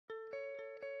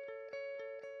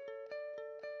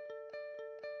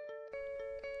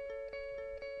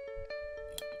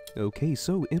Okay,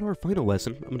 so in our final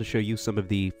lesson, I'm going to show you some of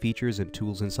the features and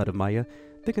tools inside of Maya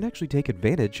that can actually take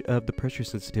advantage of the pressure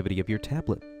sensitivity of your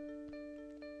tablet.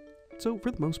 So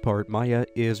for the most part, Maya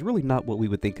is really not what we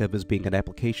would think of as being an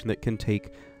application that can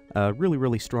take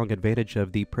really strong advantage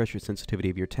of the pressure sensitivity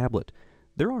of your tablet.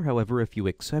 There are, however, a few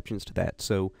exceptions to that.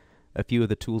 So a few of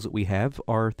the tools that we have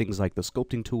are things like the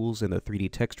sculpting tools and the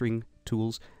 3D texturing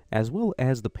tools, as well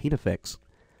as the paint effects.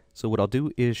 So what I'll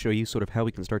do is show you sort of how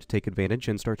we can start to take advantage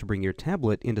and start to bring your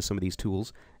tablet into some of these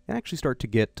tools and actually start to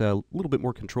get a little bit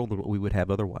more control than what we would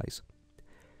have otherwise.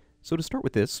 So to start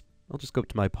with this, I'll just go up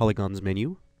to my polygons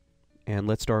menu, and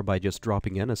let's start by just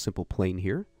dropping in a simple plane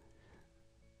here.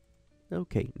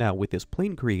 Okay, now with this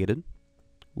plane created,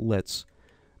 let's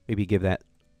maybe give that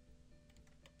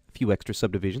a few extra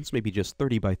subdivisions, maybe just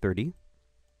 30 by 30.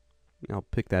 I'll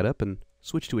pick that up and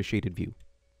switch to a shaded view.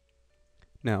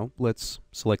 Now, let's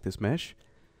select this mesh.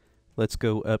 Let's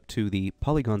go up to the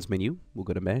Polygons menu. We'll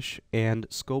go to Mesh and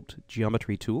Sculpt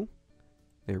Geometry Tool.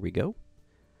 There we go.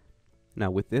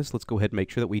 Now with this, let's go ahead and make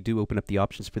sure that we do open up the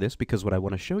options for this, because what I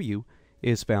want to show you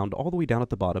is found all the way down at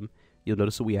the bottom. You'll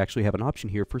notice that we actually have an option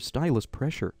here for Stylus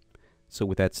Pressure. So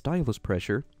with that Stylus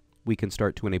Pressure, we can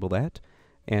start to enable that,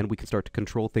 and we can start to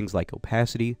control things like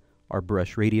opacity, our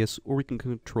brush radius, or we can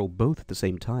control both at the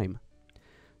same time.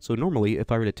 So normally,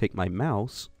 if I were to take my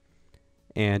mouse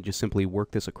and just simply work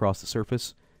this across the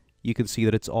surface, you can see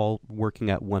that it's all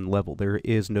working at one level. There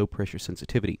is no pressure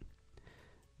sensitivity.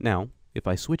 Now, if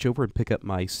I switch over and pick up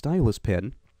my stylus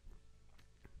pen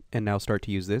and now start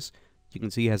to use this, you can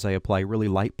see as I apply really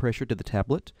light pressure to the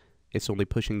tablet, it's only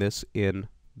pushing this in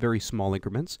very small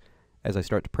increments. As I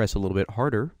start to press a little bit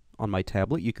harder on my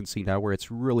tablet, you can see now where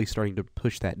it's really starting to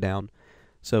push that down.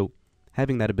 So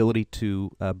having that ability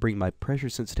to bring my pressure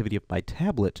sensitivity of my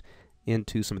tablet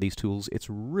into some of these tools, it's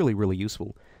really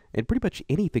useful. And pretty much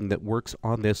anything that works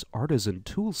on this artisan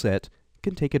tool set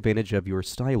can take advantage of your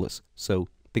stylus. So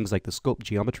things like the Sculpt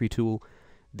Geometry tool,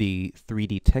 the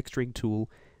 3D texturing tool,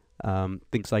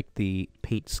 things like the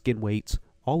paint skin weights,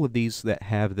 all of these that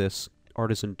have this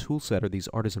artisan tool set or these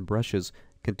artisan brushes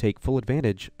can take full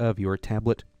advantage of your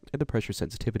tablet and the pressure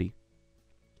sensitivity.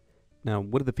 Now,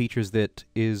 one of the features that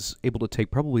is able to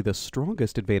take probably the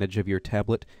strongest advantage of your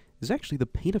tablet is actually the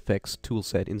paint effects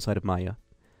toolset inside of Maya.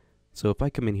 So if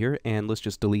I come in here and let's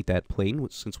just delete that plane,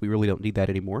 since we really don't need that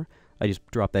anymore, I just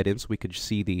drop that in so we could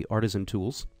see the artisan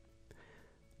tools.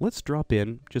 Let's drop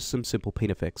in just some simple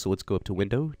paint effects. So let's go up to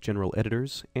Window, General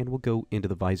Editors, and we'll go into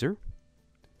the visor.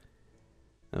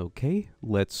 Okay,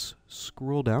 let's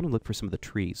scroll down and look for some of the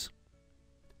trees.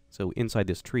 So inside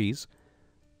this trees,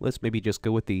 let's maybe just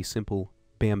go with the simple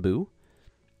bamboo.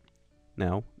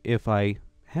 Now, if I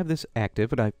have this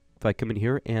active, and if I come in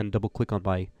here and double-click on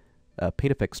my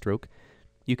paint effect stroke,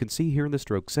 you can see here in the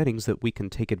stroke settings that we can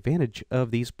take advantage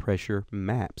of these pressure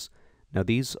maps. Now,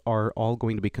 these are all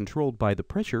going to be controlled by the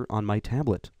pressure on my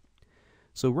tablet.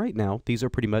 So right now, these are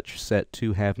pretty much set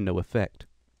to have no effect.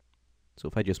 So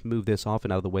if I just move this off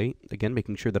and out of the way, again,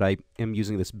 making sure that I am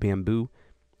using this bamboo,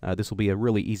 this will be a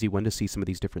really easy one to see some of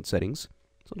these different settings.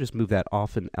 So I'll just move that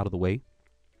off and out of the way.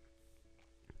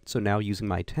 So now using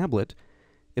my tablet,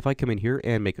 if I come in here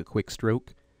and make a quick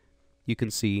stroke, you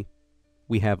can see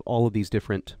we have all of these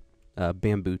different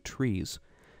bamboo trees.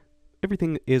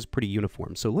 Everything is pretty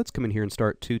uniform. So let's come in here and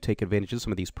start to take advantage of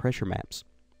some of these pressure maps.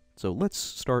 So let's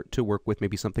start to work with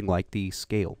maybe something like the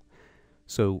scale.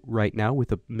 So right now,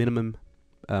 with a minimum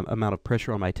amount of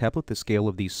pressure on my tablet, the scale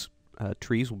of these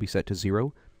trees will be set to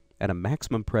 0. At a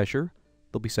maximum pressure,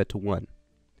 they'll be set to 1.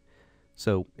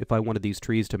 So if I wanted these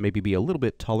trees to maybe be a little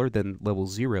bit taller than level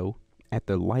 0, at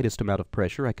the lightest amount of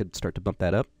pressure, I could start to bump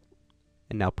that up,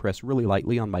 and now press really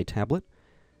lightly on my tablet.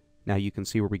 Now you can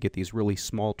see where we get these really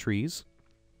small trees.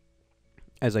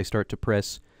 As I start to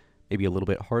press maybe a little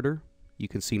bit harder, you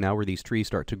can see now where these trees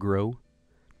start to grow.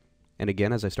 And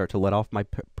again, as I start to let off my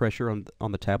pressure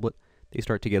on the tablet, they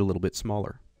start to get a little bit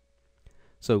smaller.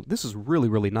 So this is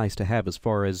really nice to have as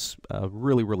far as a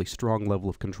really strong level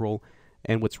of control.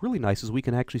 And what's really nice is we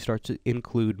can actually start to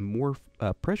include more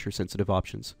pressure-sensitive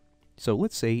options. So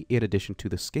let's say, in addition to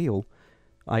the scale,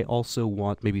 I also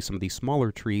want maybe some of these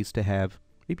smaller trees to have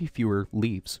maybe fewer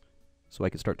leaves. So I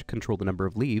can start to control the number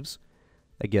of leaves.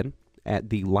 Again,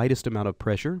 at the lightest amount of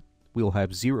pressure, we'll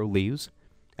have 0 leaves.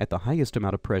 At the highest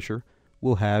amount of pressure,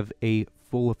 we'll have a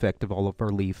full effect of all of our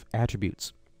leaf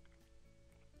attributes.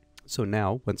 So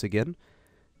now, once again,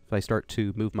 if I start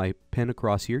to move my pen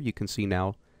across here, you can see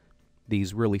now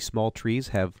these really small trees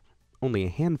have only a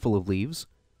handful of leaves.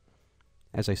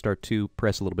 As I start to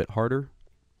press a little bit harder,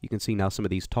 you can see now some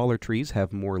of these taller trees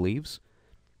have more leaves.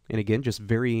 And again, just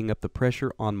varying up the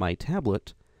pressure on my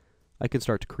tablet, I can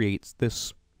start to create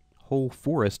this whole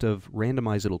forest of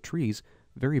randomized little trees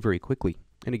very, very quickly.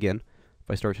 And again, if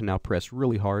I start to now press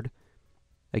really hard,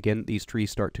 again, these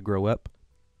trees start to grow up,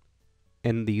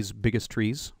 and these biggest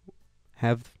trees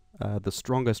have the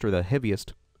strongest or the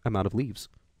heaviest amount of leaves.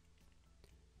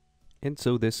 And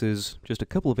so this is just a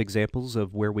couple of examples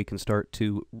of where we can start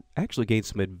to actually gain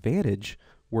some advantage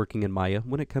working in Maya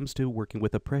when it comes to working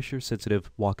with a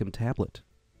pressure-sensitive Wacom tablet.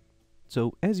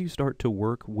 So as you start to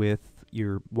work with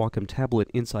your Wacom tablet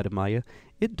inside of Maya,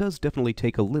 it does definitely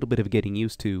take a little bit of getting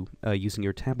used to using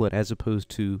your tablet as opposed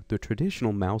to the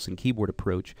traditional mouse and keyboard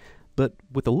approach. But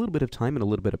with a little bit of time and a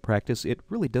little bit of practice, it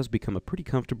really does become a pretty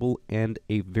comfortable and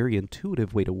a very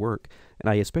intuitive way to work. And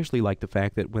I especially like the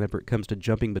fact that whenever it comes to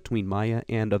jumping between Maya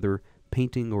and other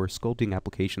painting or sculpting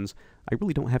applications, I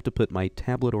really don't have to put my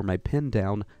tablet or my pen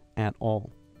down at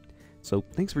all. So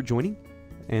thanks for joining,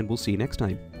 and we'll see you next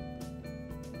time.